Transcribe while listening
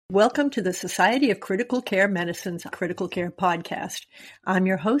Welcome to the Society of Critical Care Medicine's Critical Care Podcast. I'm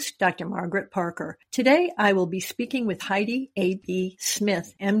your host, Dr. Margaret Parker. Today, I will be speaking with Heidi A.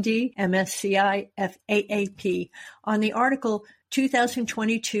 Smith, MD, MSCI, FAAP, on the article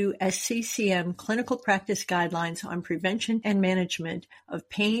 2022 SCCM Clinical Practice Guidelines on Prevention and Management of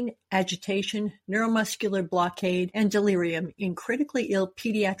Pain, Agitation, Neuromuscular Blockade, and Delirium in Critically Ill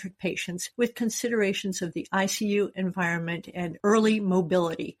Pediatric Patients with Considerations of the ICU Environment and Early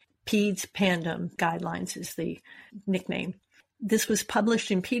Mobility. PEDS PANDEM Guidelines is the nickname. This was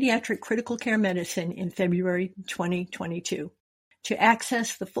published in Pediatric Critical Care Medicine in February 2022. To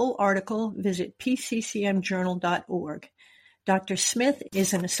access the full article, visit pccmjournal.org. Dr. Smith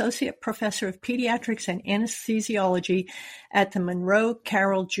is an associate professor of pediatrics and anesthesiology at the Monroe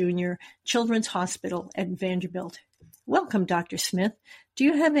Carroll Jr. Children's Hospital at Vanderbilt. Welcome, Dr. Smith. Do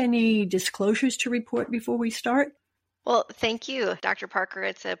you have any disclosures to report before we start? Well, thank you, Dr. Parker.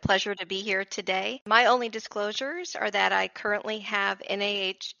 It's a pleasure to be here today. My only disclosures are that I currently have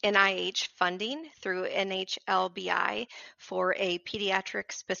NIH funding through NHLBI for a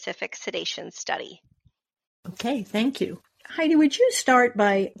pediatric-specific sedation study. Okay, thank you. Heidi, would you start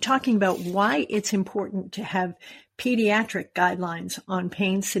by talking about why it's important to have pediatric guidelines on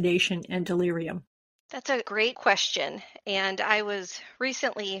pain, sedation, and delirium? That's a great question. And I was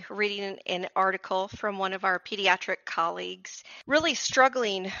recently reading an article from one of our pediatric colleagues, really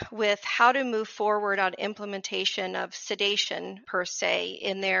struggling with how to move forward on implementation of sedation per se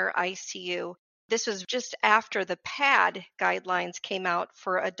in their ICU. This was just after the PAD guidelines came out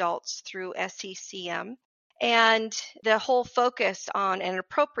for adults through SCCM. And the whole focus on an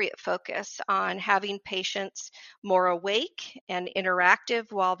appropriate focus on having patients more awake and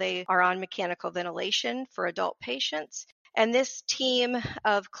interactive while they are on mechanical ventilation for adult patients. And this team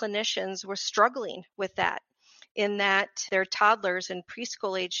of clinicians were struggling with that, in that their toddlers and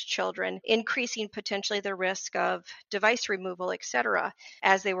preschool-age children increasing potentially the risk of device removal, et cetera,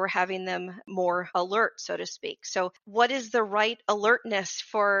 as they were having them more alert, so to speak. So what is the right alertness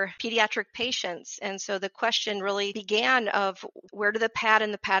for pediatric patients? And so the question really began of where do the PAD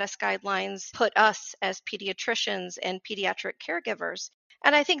and the PADIS guidelines put us as pediatricians and pediatric caregivers?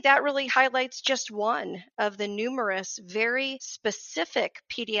 And I think that really highlights just one of the numerous very specific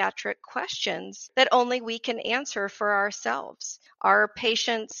pediatric questions that only we can answer for ourselves. Our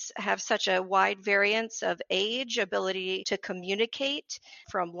patients have such a wide variance of age, ability to communicate,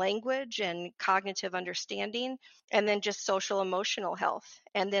 from language and cognitive understanding, and then just social emotional health,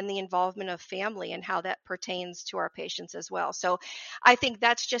 and then the involvement of family and how that pertains to our patients as well. So I think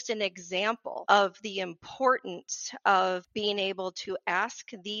that's just an example of the importance of being able to ask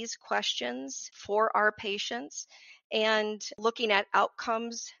these questions for our patients and looking at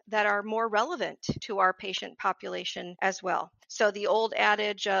outcomes that are more relevant to our patient population as well. So the old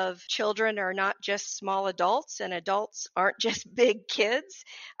adage of children are not just small adults and adults aren't just big kids,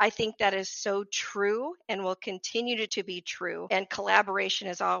 I think that is so true and will continue to be true. And collaboration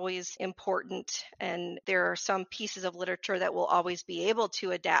is always important. And there are some pieces of literature that will always be able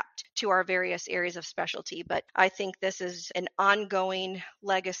to adapt to our various areas of specialty. But I think this is an ongoing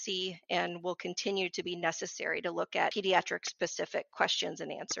legacy and will continue to be necessary to look at pediatric specific questions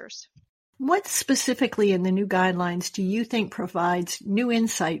and answers. What specifically in the new guidelines do you think provides new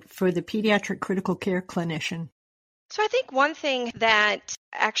insight for the pediatric critical care clinician? So I think one thing that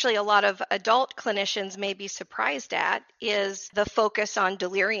actually a lot of adult clinicians may be surprised at is the focus on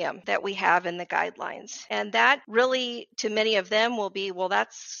delirium that we have in the guidelines. And that really, to many of them, will be, well,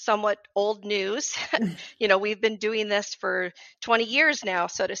 that's somewhat old news. We've been doing this for 20 years now,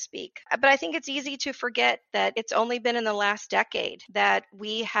 so to speak. But I think it's easy to forget that it's only been in the last decade that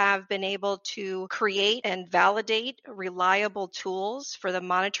we have been able to create and validate reliable tools for the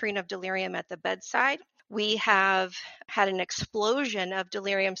monitoring of delirium at the bedside. We have had an explosion of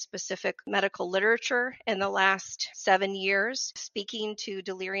delirium-specific medical literature in the last 7 years, speaking to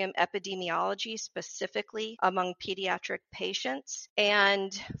delirium epidemiology specifically among pediatric patients.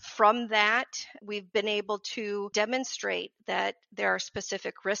 And from that, we've been able to demonstrate that there are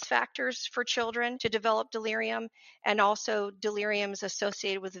specific risk factors for children to develop delirium, and also delirium is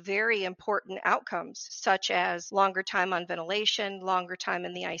associated with very important outcomes, such as longer time on ventilation, longer time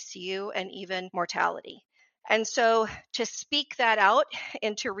in the ICU, and even mortality. And so to speak that out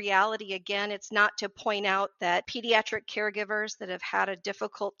into reality again, it's not to point out that pediatric caregivers that have had a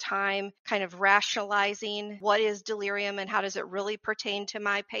difficult time kind of rationalizing what is delirium and how does it really pertain to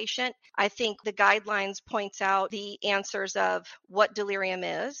my patient. I think the guidelines points out the answers of what delirium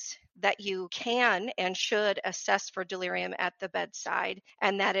is, that you can and should assess for delirium at the bedside,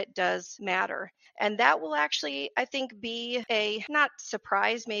 and that it does matter. And that will actually, I think, be a, not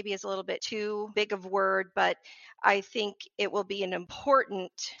surprise, maybe is a little bit too big of a word, but I think it will be an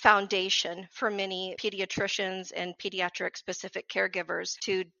important foundation for many pediatricians and pediatric specific caregivers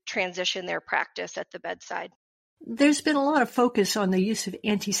to transition their practice at the bedside. There's been a lot of focus on the use of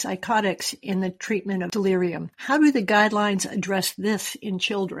antipsychotics in the treatment of delirium. How do the guidelines address this in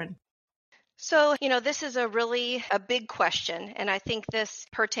children? So, this is a big question, and I think this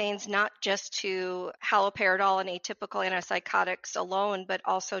pertains not just to haloperidol and atypical antipsychotics alone, but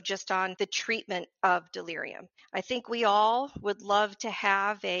also just on the treatment of delirium. I think we all would love to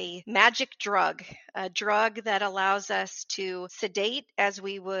have a magic drug, a drug that allows us to sedate as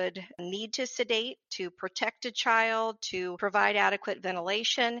we would need to sedate, to protect a child, to provide adequate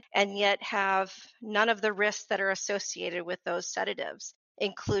ventilation, and yet have none of the risks that are associated with those sedatives,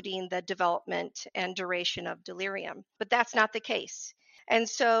 including the development and duration of delirium. But that's not the case. And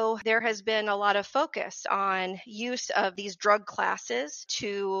so there has been a lot of focus on use of these drug classes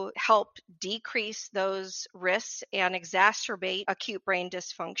to help decrease those risks and exacerbate acute brain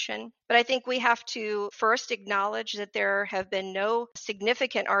dysfunction. But I think we have to first acknowledge that there have been no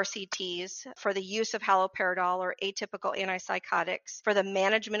significant RCTs for the use of haloperidol or atypical antipsychotics for the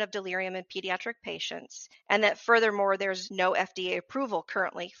management of delirium in pediatric patients, and that furthermore, there's no FDA approval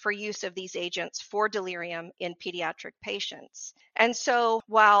currently for use of these agents for delirium in pediatric patients. And so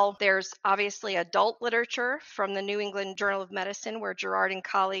while there's obviously adult literature from the New England Journal of Medicine where Gerard and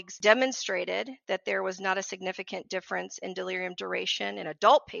colleagues demonstrated that there was not a significant difference in delirium duration in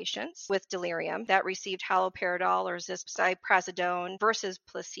adult patients with delirium that received haloperidol or ziprasidone versus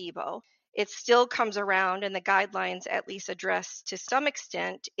placebo, it still comes around, and the guidelines at least address to some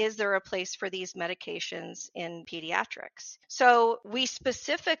extent, is there a place for these medications in pediatrics? So we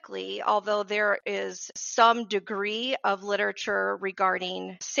specifically, although there is some degree of literature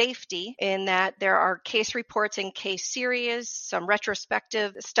regarding safety in that there are case reports and case series, some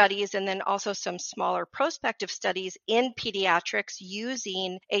retrospective studies, and then also some smaller prospective studies in pediatrics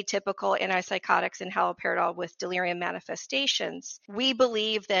using atypical antipsychotics and haloperidol with delirium manifestations, we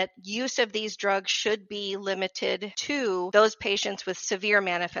believe that use of these drugs should be limited to those patients with severe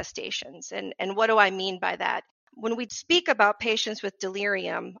manifestations. And what do I mean by that? When we speak about patients with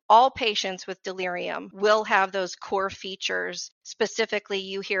delirium, all patients with delirium will have those core features. Specifically,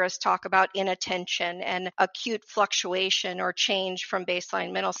 you hear us talk about inattention and acute fluctuation or change from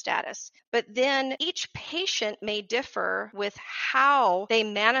baseline mental status. But then each patient may differ with how they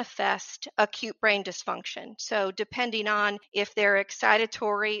manifest acute brain dysfunction. So depending on if their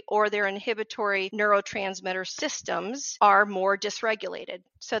excitatory or their inhibitory neurotransmitter systems are more dysregulated.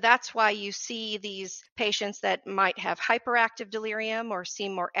 So that's why you see these patients that might have hyperactive delirium or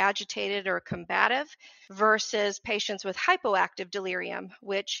seem more agitated or combative versus patients with hypoactive delirium,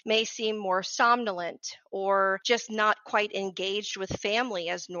 which may seem more somnolent or just not quite engaged with family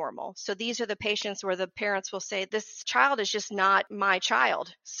as normal. So these are the patients where the parents will say, this child is just not my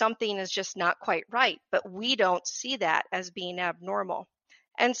child. Something is just not quite right, but we don't see that as being abnormal.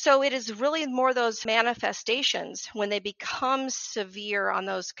 And so it is really more those manifestations when they become severe on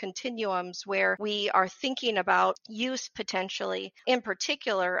those continuums where we are thinking about use potentially, in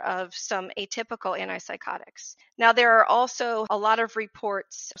particular, of some atypical antipsychotics. Now, there are also a lot of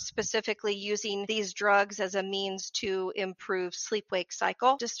reports specifically using these drugs as a means to improve sleep-wake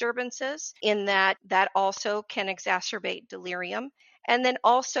cycle disturbances, in that also can exacerbate delirium. And then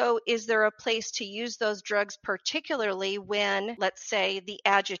also, is there a place to use those drugs, particularly when, let's say, the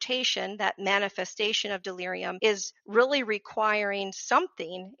agitation, that manifestation of delirium, is really requiring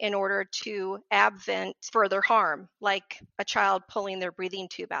something in order to abvent further harm, like a child pulling their breathing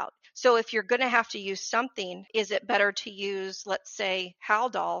tube out? So if you're going to have to use something, is it better to use, let's say,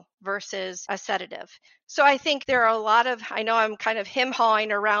 Haldol versus a sedative? So I think there are a lot of, I know I'm kind of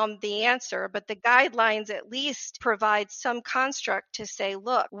hem-hawing around the answer, but the guidelines at least provide some construct to say,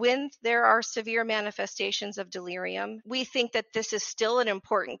 look, when there are severe manifestations of delirium, we think that this is still an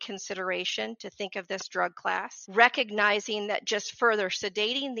important consideration to think of this drug class, recognizing that just further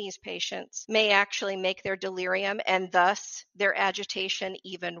sedating these patients may actually make their delirium and thus their agitation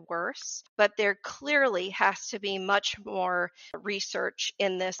even worse. But there clearly has to be much more research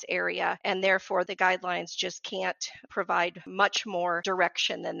in this area, and therefore the guidelines just can't provide much more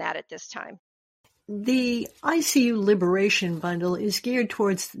direction than that at this time. The ICU Liberation Bundle is geared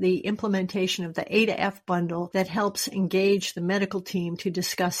towards the implementation of the A to F bundle that helps engage the medical team to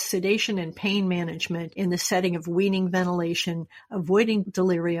discuss sedation and pain management in the setting of weaning ventilation, avoiding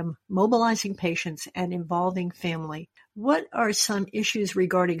delirium, mobilizing patients, and involving family. What are some issues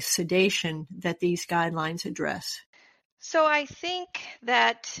regarding sedation that these guidelines address? So I think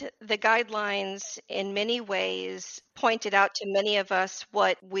that the guidelines in many ways pointed out to many of us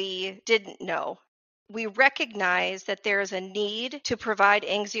what we didn't know. We recognize that there is a need to provide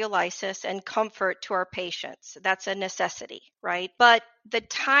anxiolysis and comfort to our patients. That's a necessity, right? But the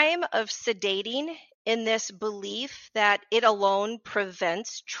time of sedating in this belief that it alone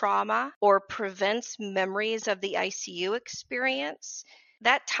prevents trauma or prevents memories of the ICU experience,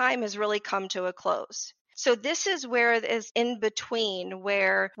 that time has really come to a close. So this is where it is in between,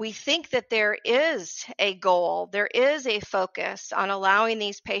 where we think that there is a goal, there is a focus on allowing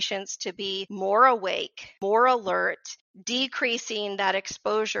these patients to be more awake, more alert, decreasing that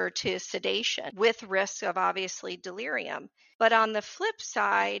exposure to sedation with risk of obviously delirium. But on the flip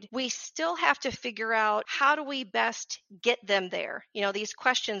side, we still have to figure out how do we best get them there? These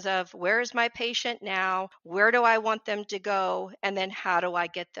questions of where is my patient now? Where do I want them to go? And then how do I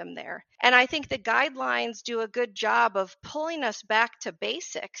get them there? And I think the guidelines do a good job of pulling us back to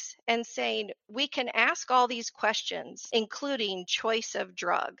basics and saying we can ask all these questions, including choice of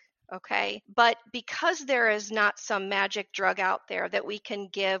drug. Okay. But because there is not some magic drug out there that we can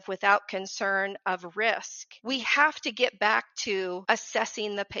give without concern of risk, we have to get back to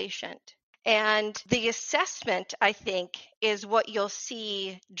assessing the patient. And the assessment, I think, is what you'll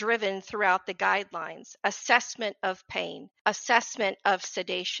see driven throughout the guidelines. Assessment of pain, assessment of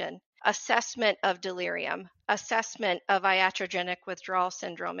sedation, assessment of delirium, assessment of iatrogenic withdrawal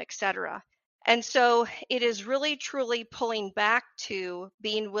syndrome, etc. And so it is really truly pulling back to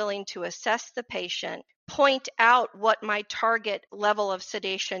being willing to assess the patient, point out what my target level of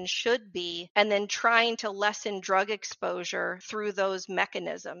sedation should be, and then trying to lessen drug exposure through those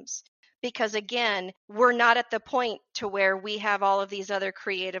mechanisms. Because again, we're not at the point to where we have all of these other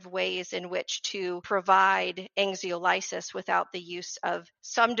creative ways in which to provide anxiolysis without the use of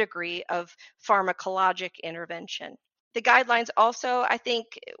some degree of pharmacologic intervention. The guidelines also, I think,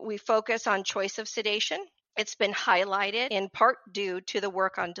 we focus on choice of sedation. It's been highlighted in part due to the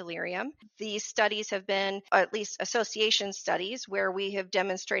work on delirium. These studies have been, at least association studies, where we have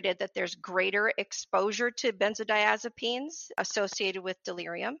demonstrated that there's greater exposure to benzodiazepines associated with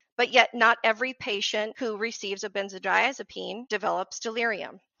delirium. But yet not every patient who receives a benzodiazepine develops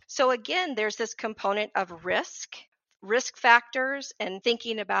delirium. So again, there's this component of risk factors, and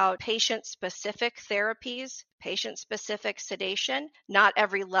thinking about patient-specific therapies, patient-specific sedation. Not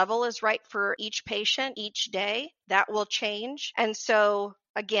every level is right for each patient each day. That will change. And so,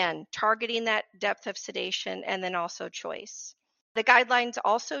 again, targeting that depth of sedation and then also choice. The guidelines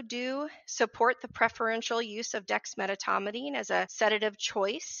also do support the preferential use of dexmedetomidine as a sedative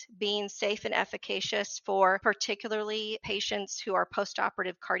choice, being safe and efficacious for particularly patients who are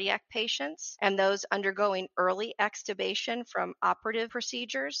postoperative cardiac patients and those undergoing early extubation from operative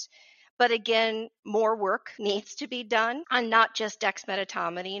procedures. But again, more work needs to be done on not just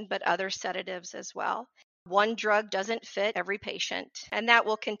dexmedetomidine, but other sedatives as well. One drug doesn't fit every patient, and that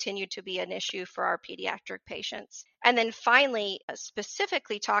will continue to be an issue for our pediatric patients. And then finally,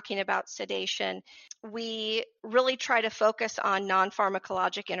 specifically talking about sedation, we really try to focus on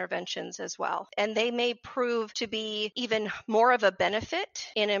non-pharmacologic interventions as well. And they may prove to be even more of a benefit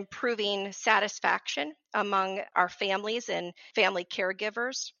in improving satisfaction among our families and family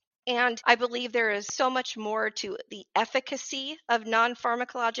caregivers. And I believe there is so much more to the efficacy of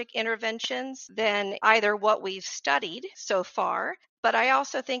non-pharmacologic interventions than either what we've studied so far, but I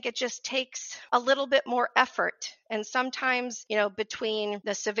also think it just takes a little bit more effort. And sometimes, between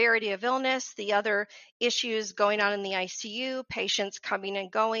the severity of illness, the other issues going on in the ICU, patients coming and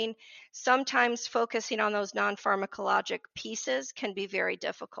going, sometimes focusing on those non-pharmacologic pieces can be very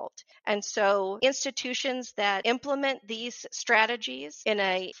difficult. And so institutions that implement these strategies in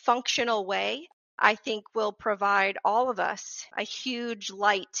a functional way, I think will provide all of us a huge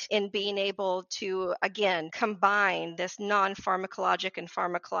light in being able to, again, combine this non-pharmacologic and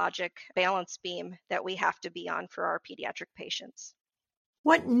pharmacologic balance beam that we have to be on for our pediatric patients.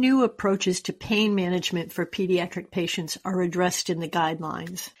 What new approaches to pain management for pediatric patients are addressed in the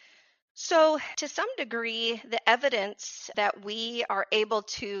guidelines? So to some degree, the evidence that we are able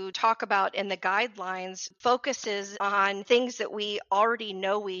to talk about in the guidelines focuses on things that we already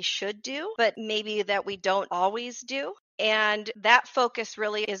know we should do, but maybe that we don't always do. And that focus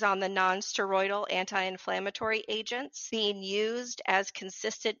really is on the non-steroidal anti-inflammatory agents being used as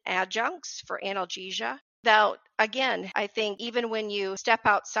consistent adjuncts for analgesia. Now, again, I think even when you step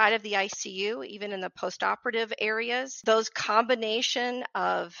outside of the ICU, even in the postoperative areas, those combination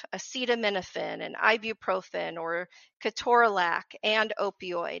of acetaminophen and ibuprofen or ketorolac and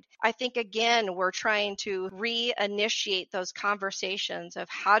opioid, I think, again, we're trying to reinitiate those conversations of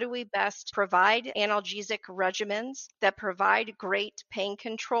how do we best provide analgesic regimens that provide great pain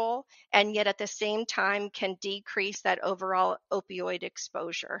control and yet at the same time can decrease that overall opioid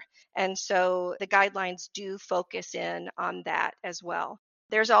exposure. And so the guidelines do focus in on that as well.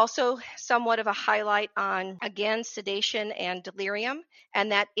 There's also somewhat of a highlight on, again, sedation and delirium,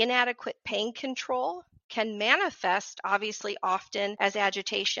 and that inadequate pain control can manifest obviously often as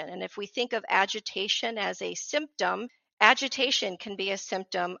agitation. And if we think of agitation as a symptom, agitation can be a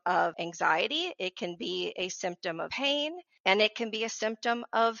symptom of anxiety, it can be a symptom of pain, and it can be a symptom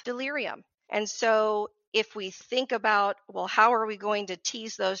of delirium. And so if we think about, well, how are we going to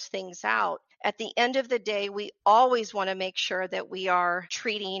tease those things out? At the end of the day, we always want to make sure that we are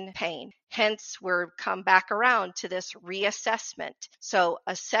treating pain. Hence, we're come back around to this reassessment. So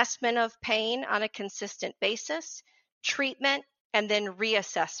assessment of pain on a consistent basis, treatment, and then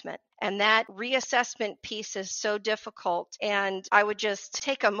reassessment. And that reassessment piece is so difficult. And I would just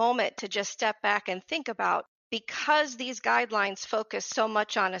take a moment to just step back and think about, because these guidelines focus so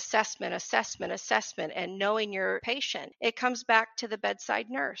much on assessment, and knowing your patient, it comes back to the bedside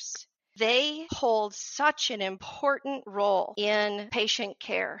nurse. They hold such an important role in patient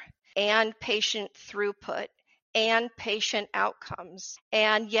care and patient throughput and patient outcomes,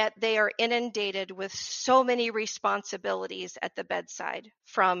 and yet they are inundated with so many responsibilities at the bedside,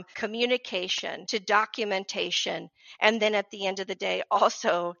 from communication to documentation, and then at the end of the day,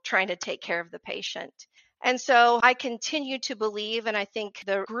 also trying to take care of the patient. And so I continue to believe, and I think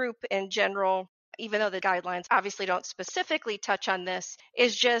the group in general, even though the guidelines obviously don't specifically touch on this,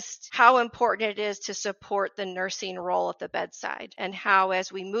 is just how important it is to support the nursing role at the bedside, and how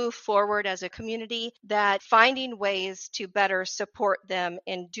as we move forward as a community, that finding ways to better support them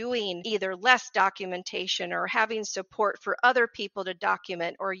in doing either less documentation or having support for other people to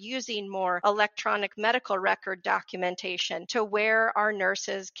document, or using more electronic medical record documentation to where our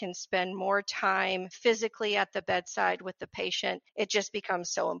nurses can spend more time physically at the bedside with the patient, it just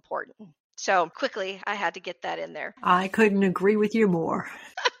becomes so important. So quickly, I had to get that in there. I couldn't agree with you more.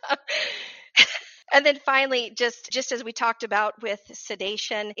 And then finally, just as we talked about with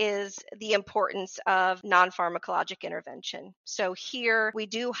sedation, is the importance of non-pharmacologic intervention. So here we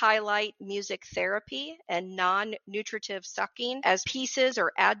do highlight music therapy and non-nutritive sucking as pieces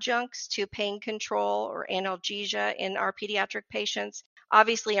or adjuncts to pain control or analgesia in our pediatric patients.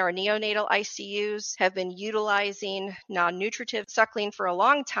 Obviously, our neonatal ICUs have been utilizing non-nutritive suckling for a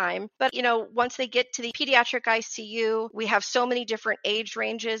long time. But, once they get to the pediatric ICU, we have so many different age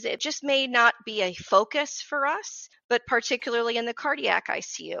ranges. It just may not be a focus for us, but particularly in the cardiac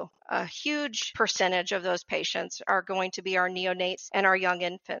ICU, a huge percentage of those patients are going to be our neonates and our young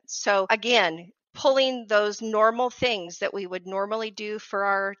infants. So again, pulling those normal things that we would normally do for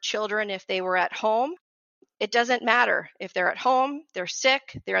our children if they were at home. It doesn't matter if they're at home, they're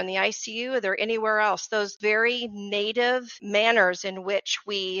sick, they're in the ICU, they're anywhere else. Those very native manners in which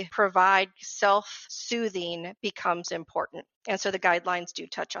we provide self-soothing becomes important. And so the guidelines do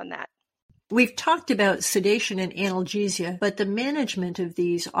touch on that. We've talked about sedation and analgesia, but the management of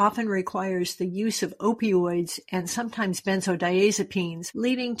these often requires the use of opioids and sometimes benzodiazepines,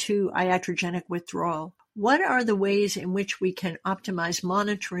 leading to iatrogenic withdrawal. What are the ways in which we can optimize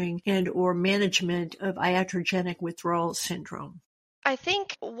monitoring and or management of iatrogenic withdrawal syndrome? I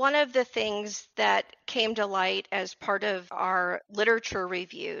think one of the things that came to light as part of our literature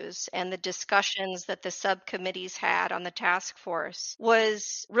reviews and the discussions that the subcommittees had on the task force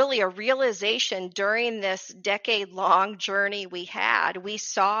was really a realization during this decade-long journey we had. We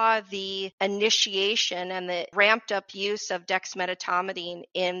saw the initiation and the ramped up use of dexmedetomidine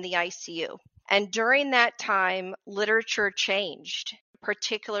in the ICU. And during that time, literature changed,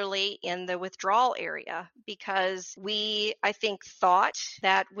 particularly in the withdrawal area, because we, I think, thought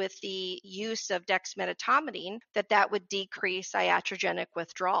that with the use of dexmedetomidine, that would decrease iatrogenic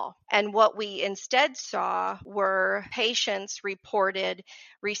withdrawal. And what we instead saw were patients reported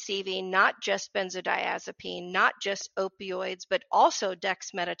receiving not just benzodiazepine, not just opioids, but also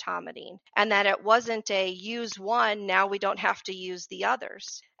dexmedetomidine, and that it wasn't a use one, now we don't have to use the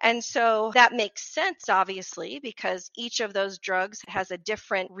others. And so that makes sense, obviously, because each of those drugs has a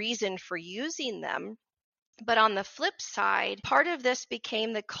different reason for using them. But on the flip side, part of this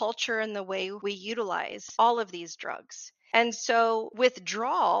became the culture and the way we utilize all of these drugs. And so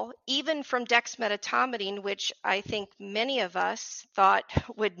withdrawal, even from dexmedetomidine, which I think many of us thought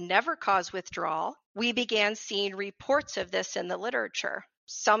would never cause withdrawal, we began seeing reports of this in the literature.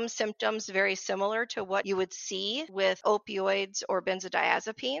 Some symptoms very similar to what you would see with opioids or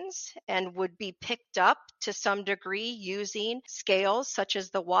benzodiazepines and would be picked up to some degree using scales such as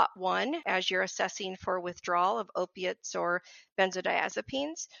the WAT1 as you're assessing for withdrawal of opiates or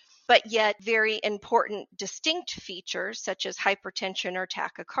benzodiazepines, but yet very important distinct features such as hypertension or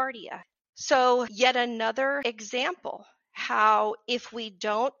tachycardia. So yet another example how if we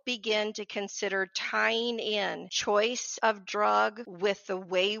don't begin to consider tying in choice of drug with the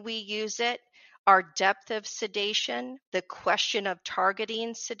way we use it, our depth of sedation, the question of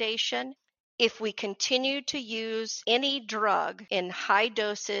targeting sedation, if we continue to use any drug in high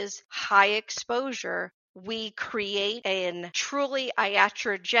doses, high exposure, we create a truly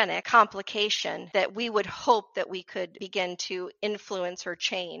iatrogenic complication that we would hope that we could begin to influence or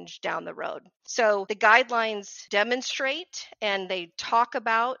change down the road. So the guidelines demonstrate and they talk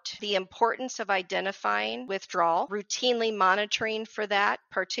about the importance of identifying withdrawal, routinely monitoring for that,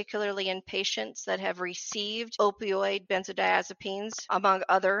 particularly in patients that have received opioid, benzodiazepines, among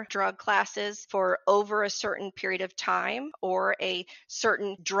other drug classes for over a certain period of time or a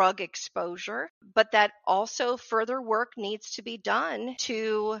certain drug exposure. But that also further work needs to be done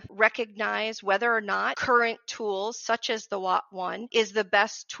to recognize whether or not current tools such as the WAT1 is the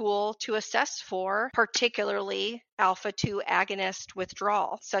best tool to assess for particularly alpha-2 agonist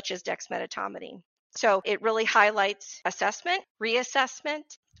withdrawal such as dexmedetomidine. So it really highlights assessment, reassessment,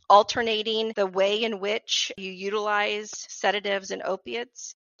 alternating the way in which you utilize sedatives and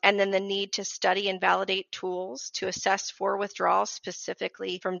opiates, and then the need to study and validate tools to assess for withdrawal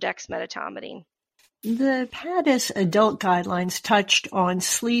specifically from dexmedetomidine. The PADDES adult guidelines touched on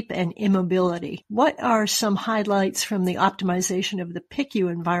sleep and immobility. What are some highlights from the optimization of the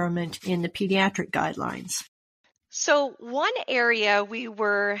PICU environment in the pediatric guidelines? So one area we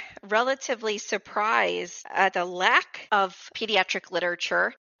were relatively surprised at the lack of pediatric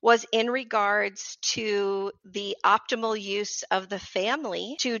literature was in regards to the optimal use of the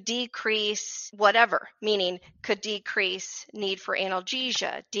family to decrease whatever, meaning could decrease need for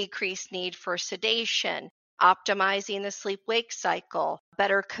analgesia, decrease need for sedation, optimizing the sleep-wake cycle,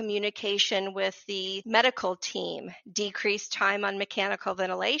 better communication with the medical team, decreased time on mechanical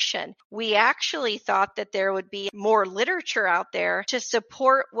ventilation. We actually thought that there would be more literature out there to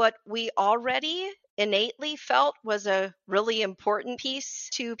support what we already innately felt was a really important piece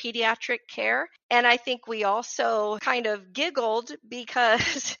to pediatric care. And I think we also kind of giggled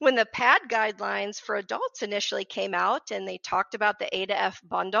because when the PAD guidelines for adults initially came out and they talked about the A to F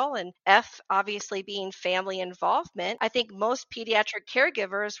bundle and F obviously being family involvement, I think most pediatric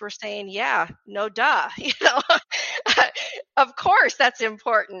caregivers were saying, yeah, no duh, of course that's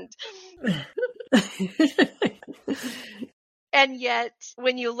important. And yet,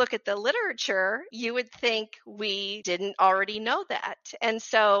 when you look at the literature, you would think we didn't already know that. And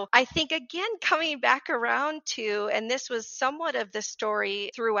so I think, again, coming back around to, and this was somewhat of the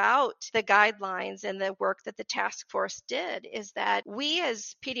story throughout the guidelines and the work that the task force did, is that we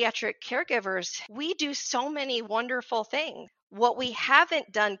as pediatric caregivers, we do so many wonderful things. What we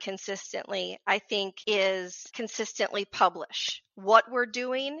haven't done consistently, I think, is consistently publish what we're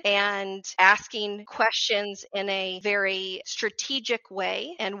doing and asking questions in a very strategic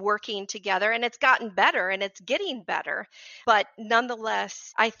way and working together. And it's gotten better and it's getting better. But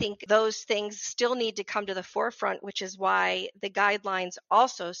nonetheless, I think those things still need to come to the forefront, which is why the guidelines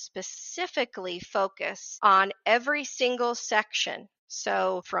also specifically focus on every single section.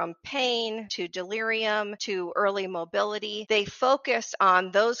 So from pain to delirium to early mobility, they focus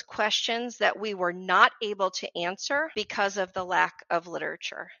on those questions that we were not able to answer because of the lack of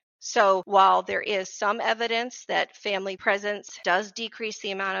literature. So while there is some evidence that family presence does decrease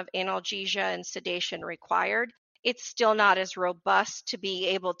the amount of analgesia and sedation required, it's still not as robust to be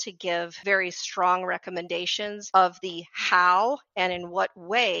able to give very strong recommendations of the how and in what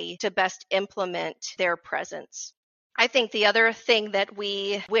way to best implement their presence. I think the other thing that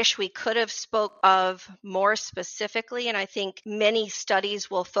we wish we could have spoke of more specifically, and I think many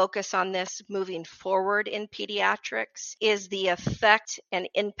studies will focus on this moving forward in pediatrics, is the effect and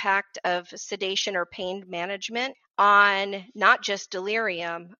impact of sedation or pain management on not just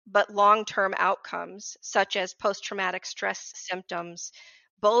delirium, but long-term outcomes such as post-traumatic stress symptoms,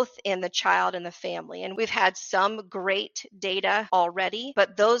 both in the child and the family. And we've had some great data already,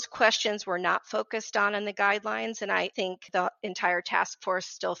 but those questions were not focused on in the guidelines. And I think the entire task force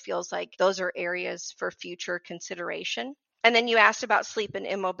still feels like those are areas for future consideration. And then you asked about sleep and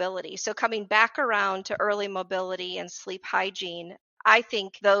immobility. So coming back around to early mobility and sleep hygiene, I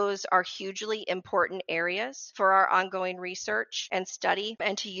think those are hugely important areas for our ongoing research and study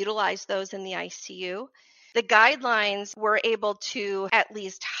and to utilize those in the ICU. The guidelines were able to at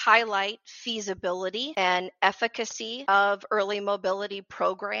least highlight feasibility and efficacy of early mobility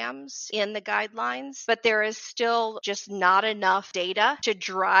programs in the guidelines, but there is still just not enough data to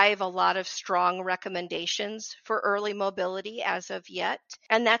drive a lot of strong recommendations for early mobility as of yet.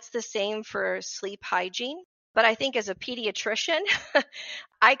 And that's the same for sleep hygiene. But I think as a pediatrician,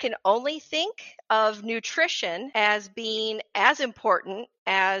 I can only think of nutrition as being as important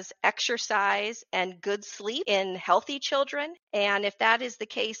as exercise and good sleep in healthy children. And if that is the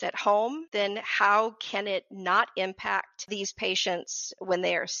case at home, then how can it not impact these patients when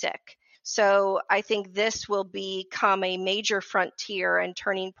they are sick? So I think this will become a major frontier and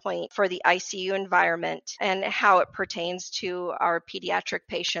turning point for the ICU environment and how it pertains to our pediatric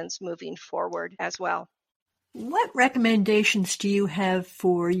patients moving forward as well. What recommendations do you have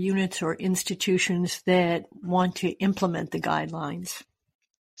for units or institutions that want to implement the guidelines?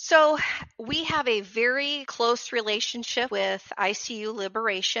 So we have a very close relationship with ICU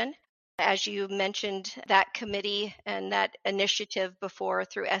Liberation. As you mentioned, that committee and that initiative before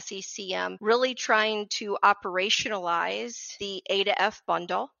through SCCM, really trying to operationalize the A to F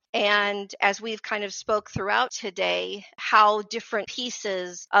bundle. And as we've kind of spoke throughout today, how different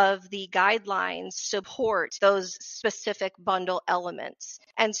pieces of the guidelines support those specific bundle elements.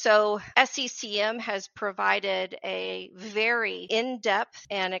 And so SCCM has provided a very in-depth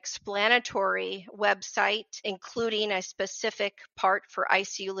and explanatory website, including a specific part for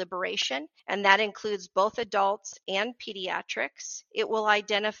ICU Liberation, and that includes both adults and pediatrics. It will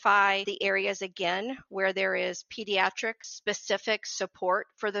identify the areas, again, where there is pediatric-specific support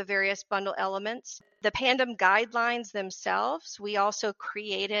for the various bundle elements. The PANDEM guidelines themselves, we also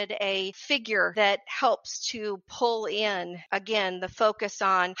created a figure that helps to pull in, again, the focus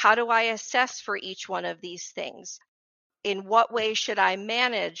on how do I assess for each one of these things? In what way should I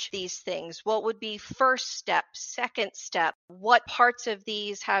manage these things? What would be first step, second step? What parts of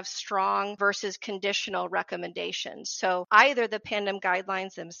these have strong versus conditional recommendations? So either the PANDEM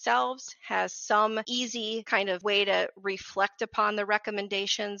guidelines themselves has some easy kind of way to reflect upon the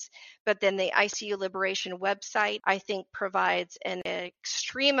recommendations, but then the ICU Liberation website, I think, provides an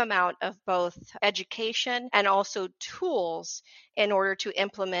extreme amount of both education and also tools in order to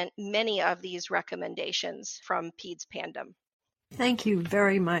implement many of these recommendations from PEDS PANDEM. Thank you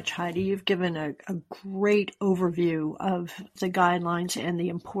very much, Heidi. You've given a great overview of the guidelines and the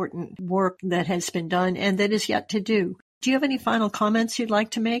important work that has been done and that is yet to do. Do you have any final comments you'd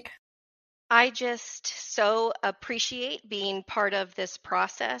like to make? I just so appreciate being part of this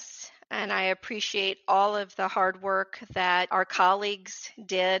process. And I appreciate all of the hard work that our colleagues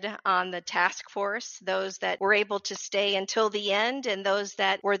did on the task force, those that were able to stay until the end and those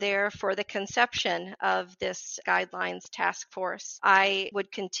that were there for the conception of this guidelines task force. I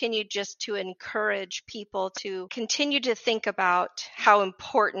would continue just to encourage people to continue to think about how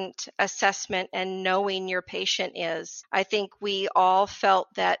important assessment and knowing your patient is. I think we all felt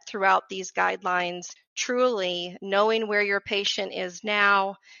that throughout these guidelines, truly knowing where your patient is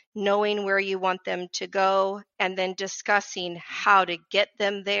now, knowing where you want them to go, and then discussing how to get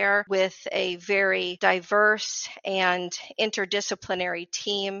them there with a very diverse and interdisciplinary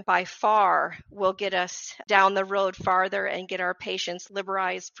team by far will get us down the road farther and get our patients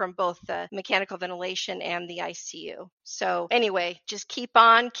liberalized from both the mechanical ventilation and the ICU. So anyway, just keep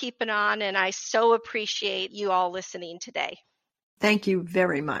on keeping on, and I so appreciate you all listening today. Thank you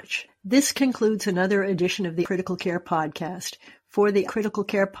very much. This concludes another edition of the Critical Care Podcast. For the Critical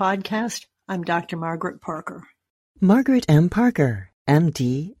Care Podcast, I'm Dr. Margaret Parker. Margaret M. Parker,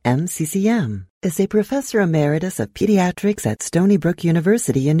 MD, MCCM, is a professor emeritus of pediatrics at Stony Brook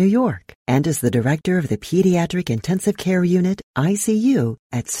University in New York and is the director of the Pediatric Intensive Care Unit, ICU,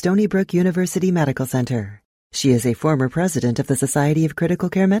 at Stony Brook University Medical Center. She is a former president of the Society of Critical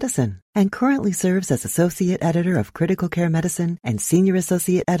Care Medicine and currently serves as associate editor of Critical Care Medicine and senior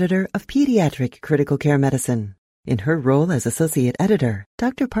associate editor of Pediatric Critical Care Medicine. In her role as associate editor,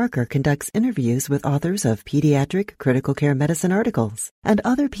 Dr. Parker conducts interviews with authors of pediatric critical care medicine articles and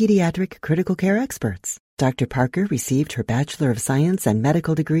other pediatric critical care experts Dr. Parker received her Bachelor of Science and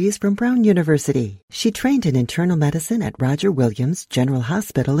medical degrees from Brown University. She trained in internal medicine at Roger Williams General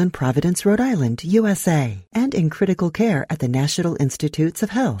Hospital in Providence, Rhode Island, USA, and in critical care at the National Institutes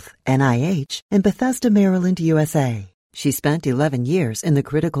of Health, NIH, in Bethesda, Maryland, USA. She spent 11 years in the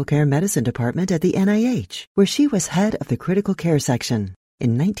critical care medicine department at the NIH, where she was head of the critical care section.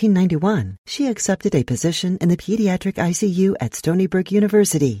 In 1991, she accepted a position in the pediatric ICU at Stony Brook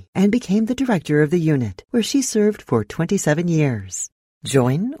University and became the director of the unit, where she served for 27 years.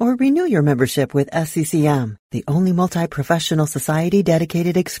 Join or renew your membership with SCCM, the only multi-professional society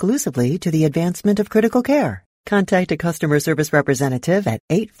dedicated exclusively to the advancement of critical care. Contact a customer service representative at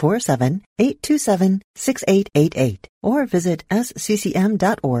 847-827-6888 or visit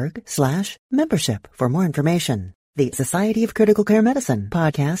sccm.org/membership for more information. The Society of Critical Care Medicine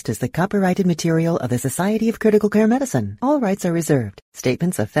podcast is the copyrighted material of the Society of Critical Care Medicine. All rights are reserved.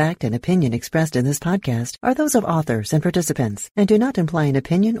 Statements of fact and opinion expressed in this podcast are those of authors and participants and do not imply an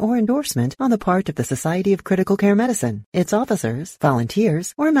opinion or endorsement on the part of the Society of Critical Care Medicine, its officers,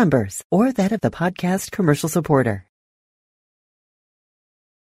 volunteers, or members, or that of the podcast commercial supporter.